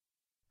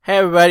Hey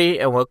everybody,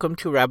 and welcome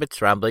to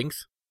Rabbit's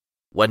Ramblings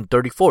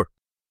 134.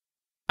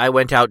 I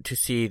went out to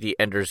see the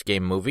Ender's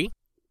Game movie,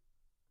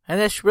 and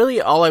that's really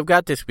all I've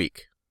got this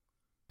week.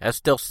 I was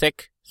still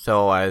sick,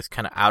 so I was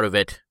kind of out of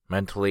it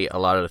mentally a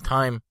lot of the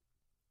time.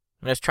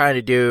 And I was trying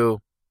to do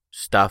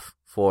stuff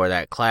for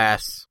that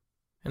class,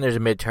 and there's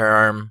a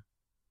midterm,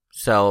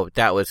 so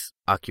that was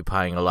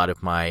occupying a lot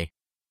of my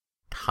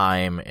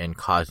time and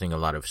causing a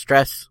lot of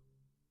stress.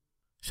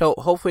 So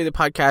hopefully the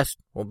podcast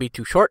won't be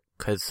too short,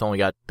 because it's only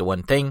got the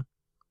one thing.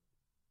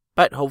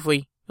 But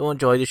hopefully you'll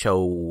enjoy the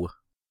show.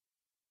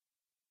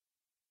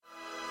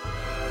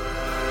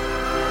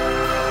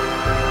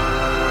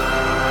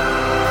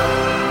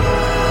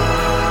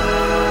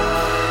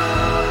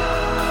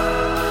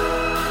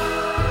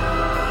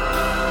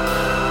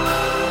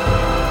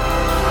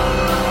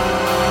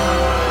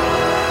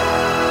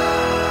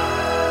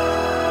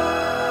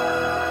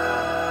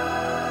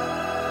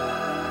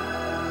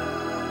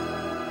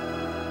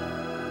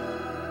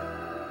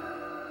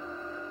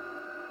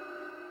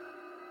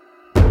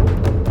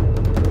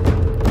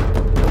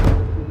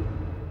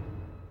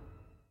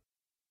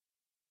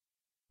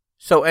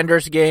 So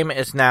Ender's Game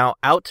is now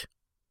out.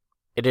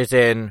 It is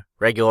in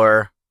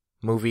regular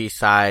movie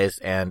size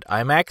and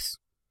IMAX.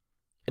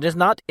 It is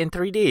not in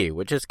 3D,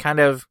 which is kind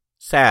of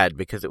sad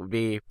because it would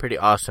be pretty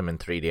awesome in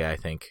 3D, I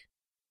think.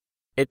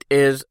 It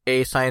is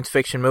a science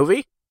fiction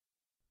movie.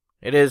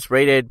 It is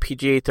rated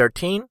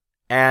PG-13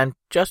 and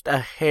just a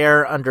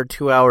hair under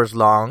 2 hours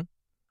long.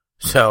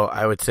 So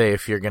I would say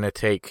if you're going to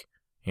take,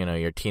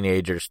 your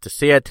teenagers to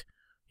see it,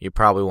 you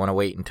probably want to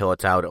wait until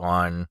it's out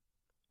on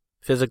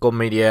physical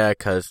media,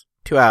 because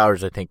 2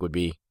 hours, I think, would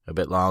be a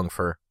bit long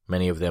for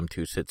many of them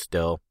to sit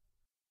still.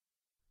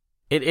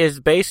 It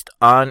is based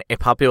on a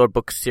popular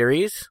book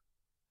series.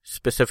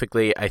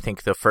 Specifically, I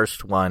think the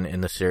first one in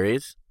the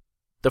series.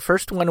 The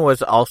first one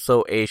was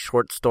also a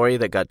short story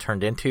that got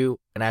turned into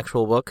an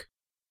actual book.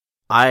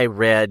 I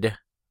read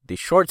the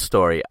short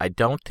story. I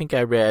don't think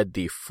I read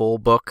the full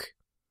book,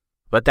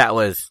 but that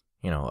was,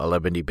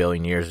 11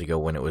 billion years ago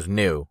when it was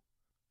new.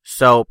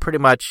 So pretty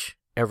much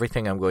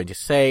everything I'm going to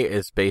say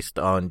is based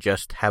on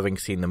just having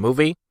seen the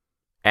movie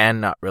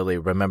and not really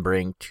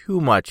remembering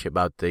too much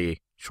about the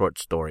short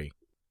story.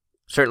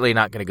 Certainly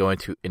not going to go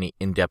into any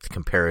in-depth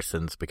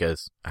comparisons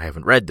because I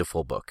haven't read the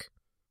full book.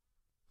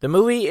 The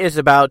movie is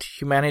about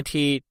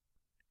humanity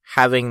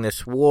having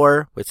this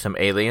war with some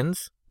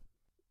aliens,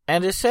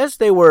 and it says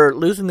they were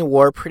losing the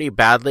war pretty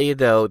badly,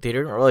 though they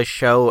didn't really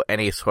show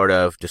any sort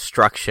of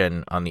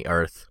destruction on the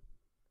Earth.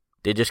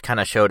 They just kind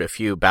of showed a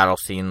few battle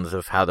scenes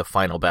of how the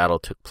final battle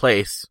took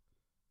place,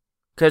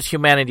 because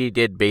humanity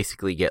did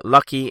basically get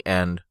lucky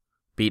and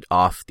beat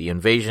off the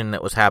invasion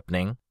that was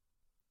happening.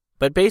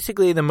 But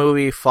basically the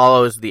movie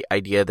follows the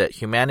idea that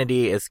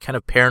humanity is kind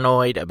of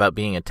paranoid about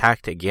being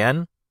attacked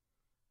again,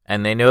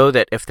 and they know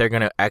that if they're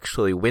going to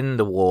actually win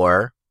the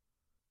war,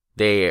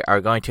 they are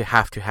going to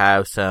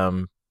have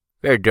some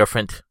very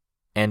different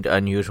and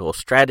unusual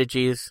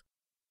strategies.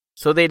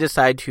 So they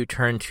decide to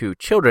turn to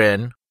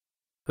children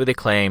who they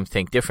claim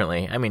think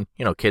differently. I mean,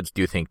 kids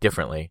do think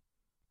differently.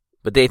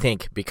 But they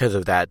think because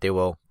of that, they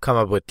will come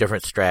up with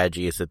different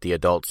strategies that the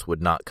adults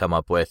would not come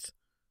up with,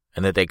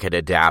 and that they could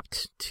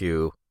adapt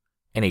to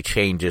any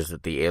changes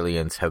that the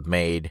aliens have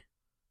made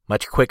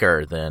much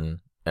quicker than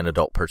an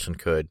adult person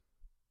could.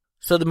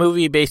 So the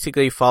movie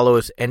basically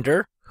follows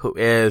Ender, who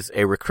is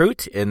a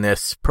recruit in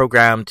this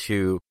program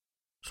to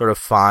sort of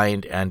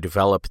find and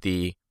develop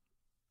the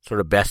sort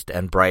of best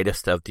and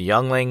brightest of the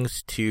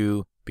younglings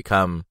to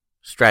become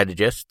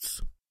strategists.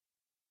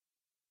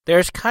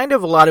 There's kind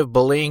of a lot of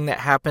bullying that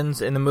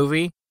happens in the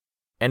movie.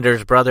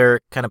 Ender's brother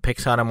kind of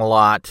picks on him a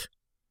lot,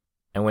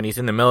 and when he's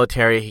in the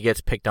military, he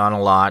gets picked on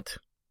a lot.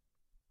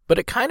 But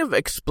it kind of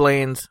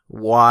explains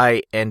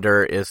why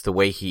Ender is the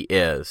way he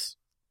is.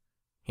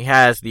 He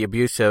has the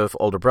abusive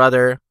older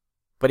brother,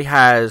 but he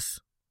has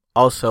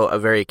also a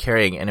very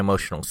caring and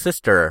emotional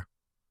sister.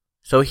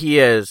 So he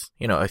is,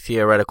 a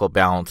theoretical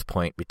balance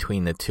point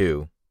between the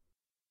two.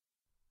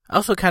 I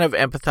also kind of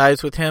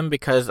empathize with him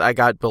because I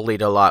got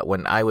bullied a lot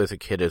when I was a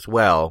kid as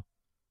well.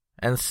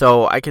 And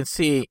so I can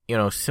see,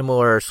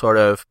 similar sort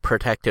of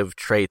protective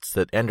traits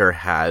that Ender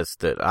has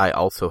that I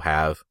also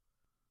have.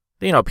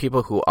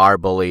 People who are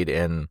bullied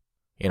and,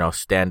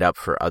 stand up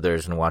for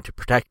others and want to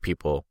protect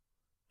people,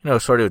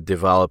 sort of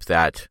develop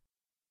that.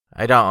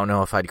 I don't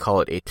know if I'd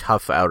call it a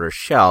tough outer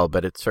shell,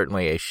 but it's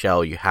certainly a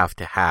shell you have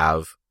to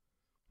have.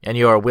 And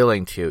you are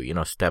willing to,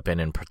 step in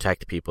and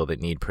protect people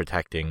that need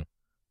protecting.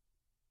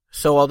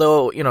 So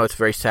although, it's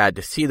very sad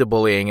to see the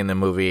bullying in the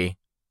movie,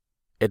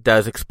 it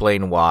does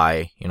explain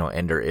why,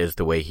 Ender is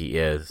the way he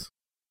is.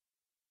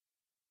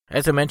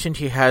 As I mentioned,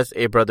 he has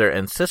a brother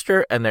and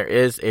sister, and there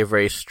is a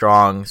very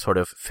strong sort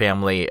of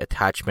family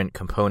attachment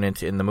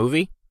component in the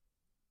movie.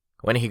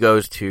 When he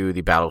goes to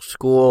the battle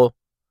school,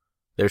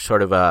 there's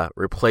sort of a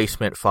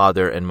replacement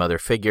father and mother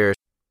figure,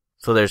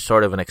 so there's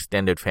sort of an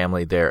extended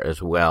family there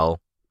as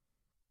well.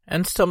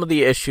 And some of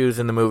the issues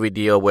in the movie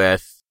deal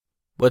with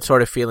what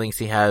sort of feelings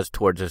he has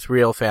towards his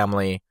real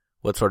family,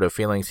 what sort of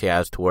feelings he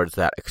has towards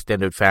that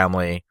extended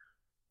family,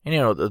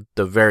 and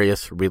the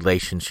various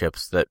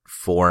relationships that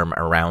form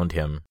around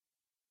him.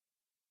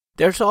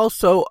 There's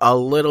also a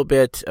little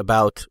bit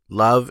about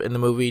love in the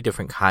movie,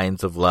 different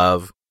kinds of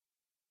love,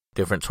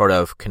 different sort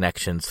of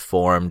connections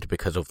formed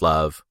because of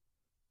love.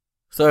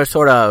 So there's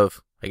sort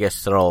of, I guess,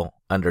 subtle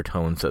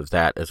undertones of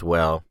that as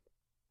well.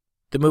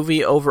 The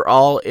movie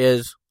overall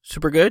is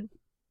super good.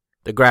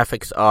 The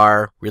graphics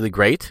are really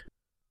great.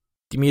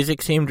 The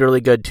music seemed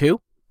really good too.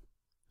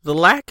 The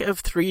lack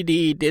of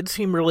 3D did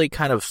seem really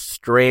kind of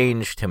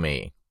strange to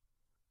me.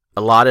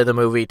 A lot of the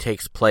movie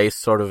takes place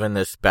sort of in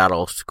this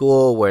battle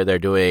school where they're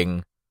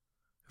doing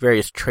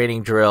various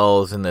training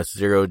drills in this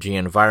zero-G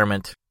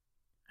environment.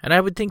 And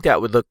I would think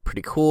that would look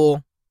pretty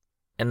cool.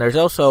 And there's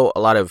also a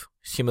lot of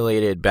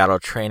simulated battle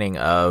training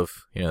of,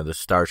 the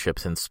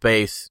starships in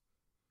space.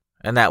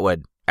 And that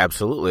would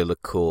absolutely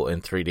look cool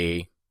in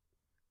 3D.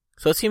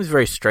 So it seems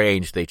very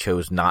strange they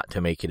chose not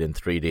to make it in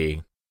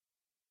 3D.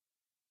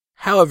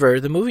 However,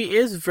 the movie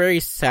is very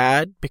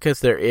sad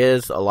because there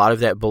is a lot of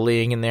that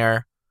bullying in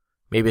there.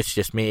 Maybe it's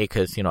just me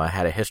because, I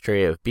had a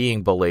history of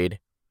being bullied.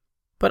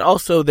 But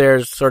also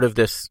there's sort of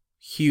this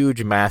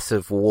huge,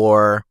 massive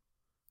war.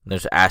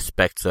 There's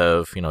aspects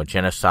of,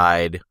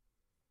 genocide.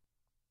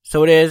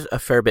 So it is a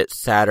fair bit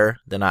sadder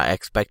than I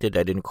expected.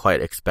 I didn't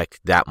quite expect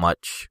that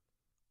much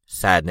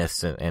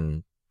sadness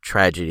and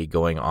tragedy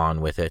going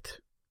on with it.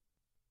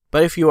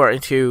 But if you are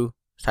into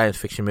science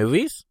fiction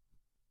movies,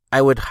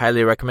 I would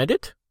highly recommend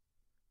it.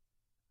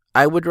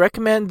 I would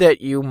recommend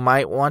that you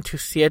might want to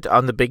see it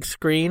on the big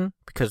screen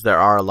because there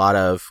are a lot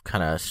of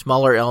kind of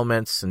smaller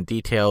elements and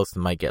details that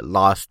might get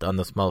lost on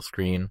the small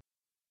screen.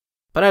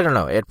 But I don't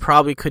know, it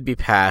probably could be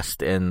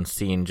passed and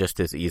seen just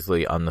as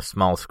easily on the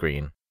small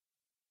screen.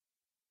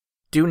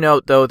 Do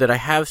note, though, that I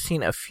have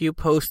seen a few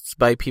posts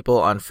by people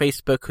on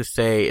Facebook who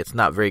say it's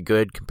not very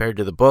good compared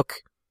to the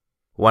book.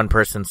 One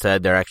person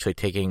said they're actually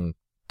taking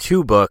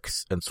 2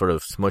 books and sort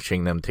of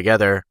smushing them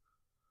together.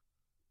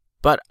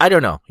 But I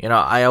don't know.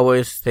 I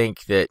always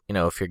think that,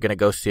 if you're going to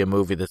go see a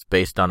movie that's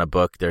based on a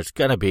book, there's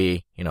going to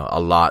be, a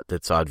lot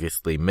that's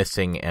obviously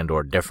missing and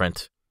or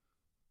different.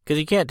 Because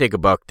you can't take a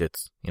book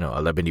that's,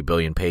 11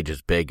 billion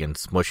pages big and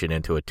smush it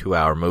into a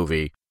 2-hour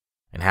movie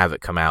and have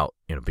it come out,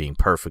 being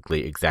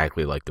perfectly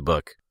exactly like the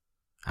book.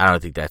 I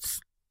don't think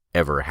that's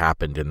ever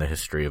happened in the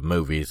history of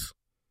movies.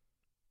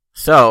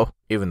 So,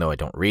 even though I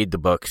don't read the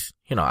books,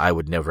 I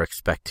would never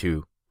expect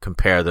to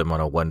compare them on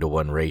a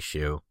 1-to-1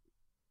 ratio.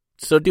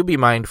 So do be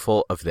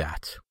mindful of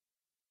that.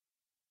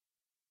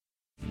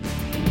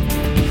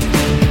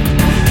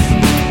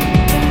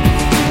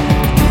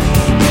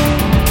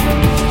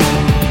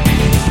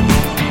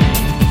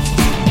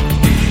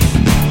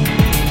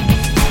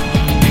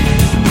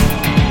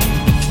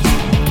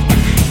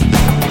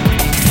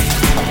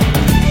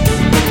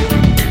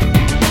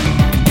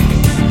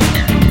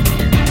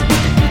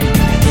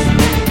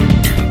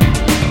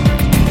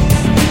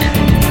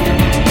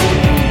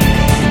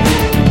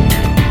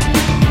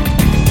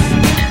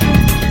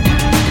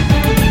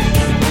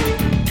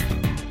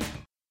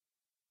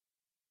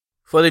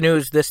 For the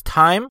news this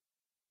time,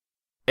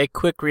 a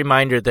quick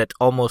reminder that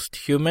Almost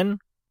Human,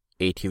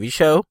 a TV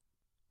show,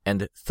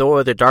 and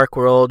Thor the Dark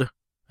World,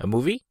 a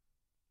movie,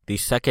 the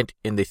second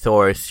in the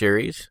Thor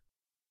series,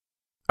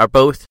 are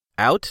both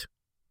out.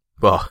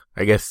 Well,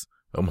 I guess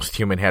Almost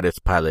Human had its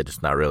pilot.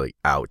 It's not really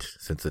out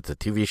since it's a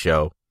TV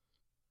show.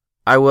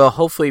 I will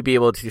hopefully be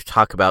able to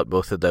talk about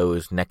both of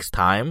those next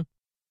time.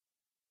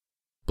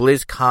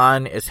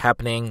 BlizzCon is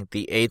happening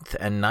the 8th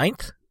and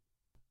 9th.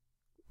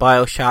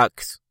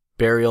 BioShock's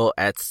Burial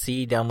at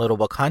Sea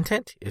downloadable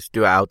content is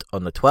due out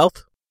on the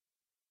 12th.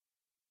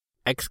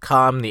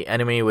 XCOM The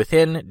Enemy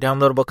Within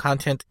downloadable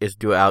content is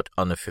due out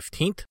on the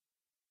 15th.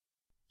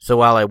 So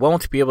while I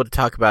won't be able to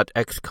talk about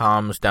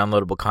XCOM's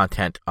downloadable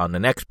content on the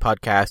next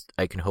podcast,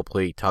 I can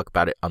hopefully talk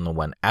about it on the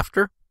one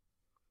after.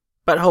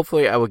 But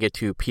hopefully I will get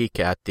to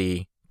peek at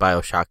the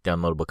BioShock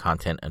downloadable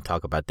content and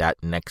talk about that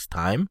next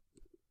time.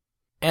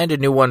 And a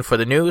new one for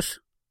the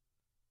news.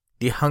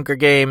 The Hunger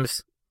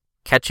Games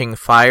Catching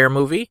Fire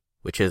movie,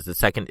 which is the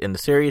second in the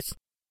series,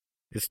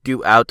 is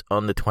due out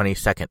on the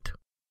 22nd.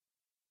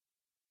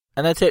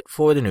 And that's it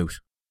for the news.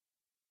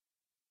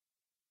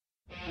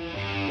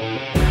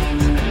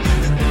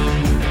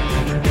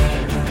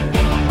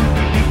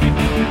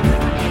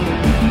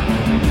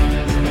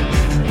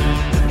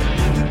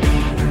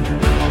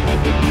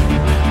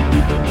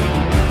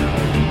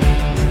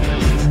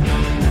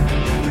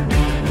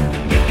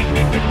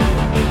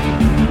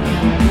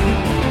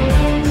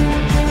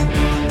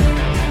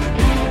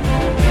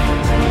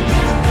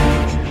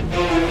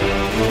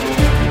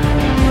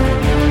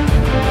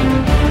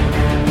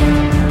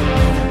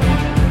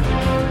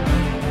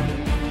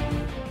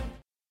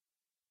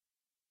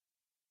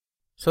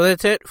 So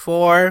that's it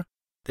for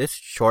this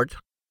short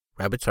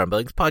Rabbit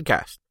Rumblings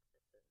podcast.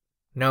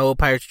 No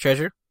Pirate's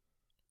Treasure.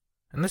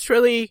 And that's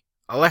really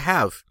all I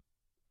have.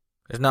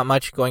 There's not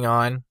much going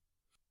on.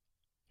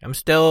 I'm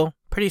still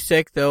pretty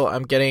sick, though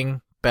I'm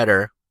getting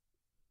better.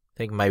 I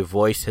think my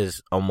voice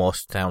is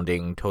almost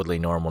sounding totally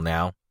normal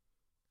now.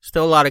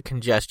 Still a lot of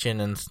congestion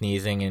and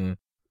sneezing and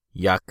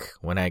yuck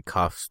when I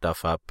cough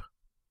stuff up.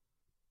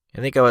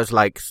 I think I was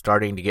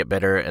starting to get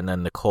better, and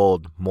then the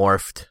cold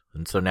morphed,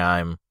 and so now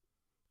I'm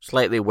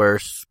slightly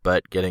worse,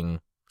 but getting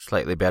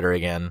slightly better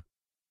again.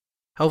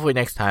 Hopefully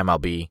next time I'll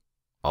be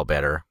all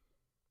better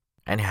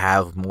and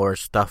have more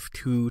stuff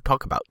to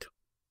talk about.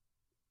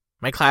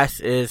 My class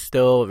is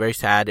still very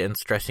sad and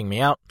stressing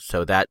me out,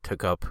 so that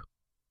took up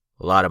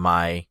a lot of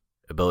my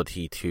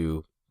ability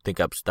to think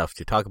up stuff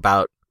to talk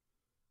about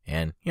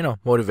and,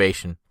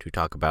 motivation to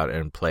talk about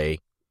and play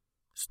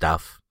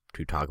stuff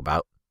to talk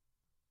about.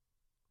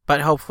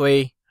 But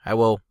hopefully I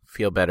will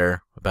feel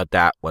better about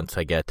that once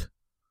I get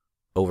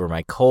over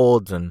my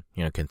colds and,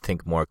 can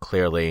think more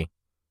clearly.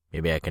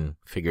 Maybe I can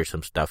figure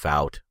some stuff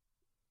out.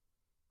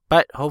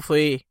 But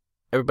hopefully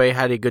everybody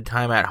had a good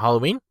time at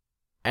Halloween,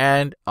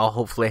 and I'll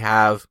hopefully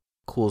have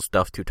cool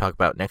stuff to talk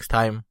about next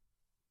time.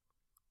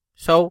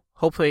 So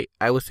hopefully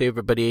I will see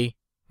everybody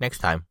next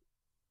time.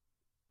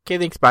 Okay,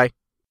 thanks, bye.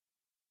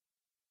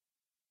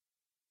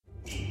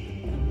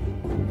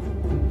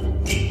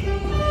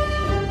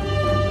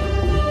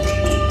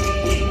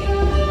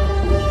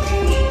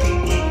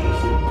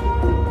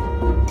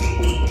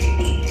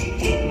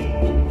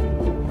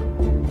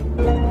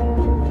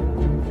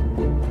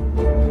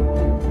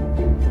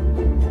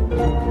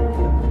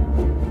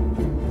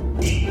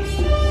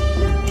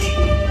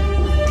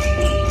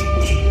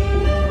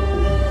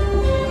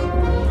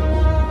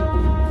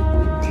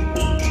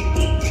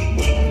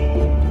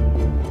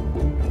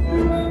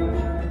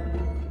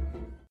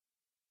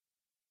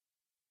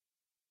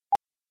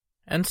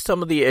 And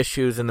some of the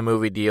issues in the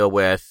movie deal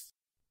with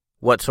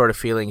what sort of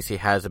feelings he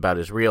has about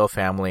his real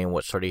family and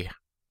what sort of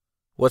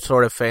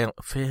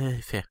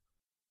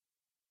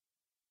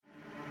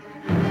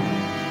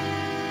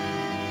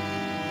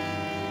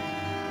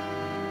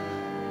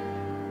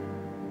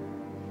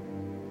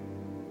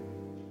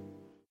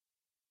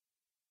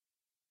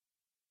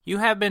You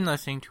have been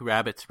listening to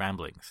Rabbit's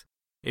Ramblings.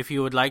 If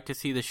you would like to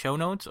see the show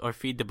notes or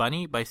feed the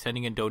bunny by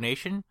sending a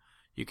donation,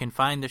 you can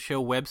find the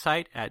show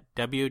website at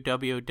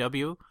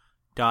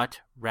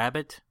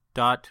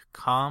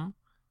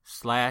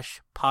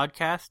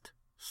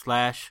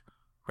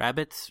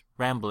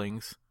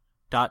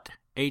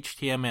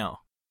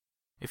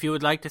If you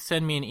would like to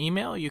send me an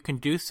email, you can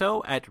do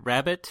so at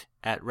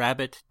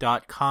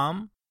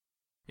rabbit@rabbit.com.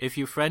 If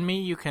you friend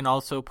me, you can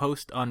also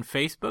post on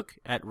Facebook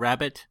at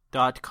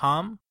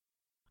rabbit.com.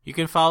 You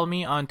can follow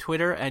me on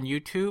Twitter and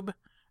YouTube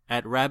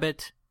at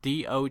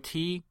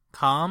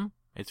rabbitdotcom.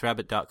 It's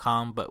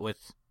rabbit.com, but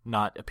with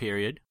not a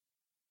period.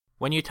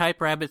 When you type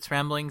Rabbit's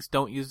Ramblings,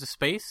 don't use the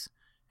space,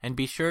 and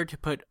be sure to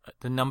put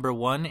the number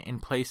 1 in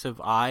place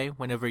of I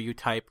whenever you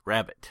type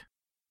rabbit.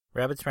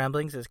 Rabbit's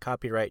Ramblings is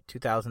copyright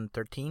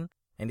 2013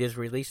 and is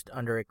released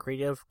under a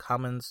Creative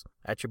Commons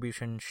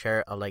Attribution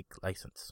Share Alike license.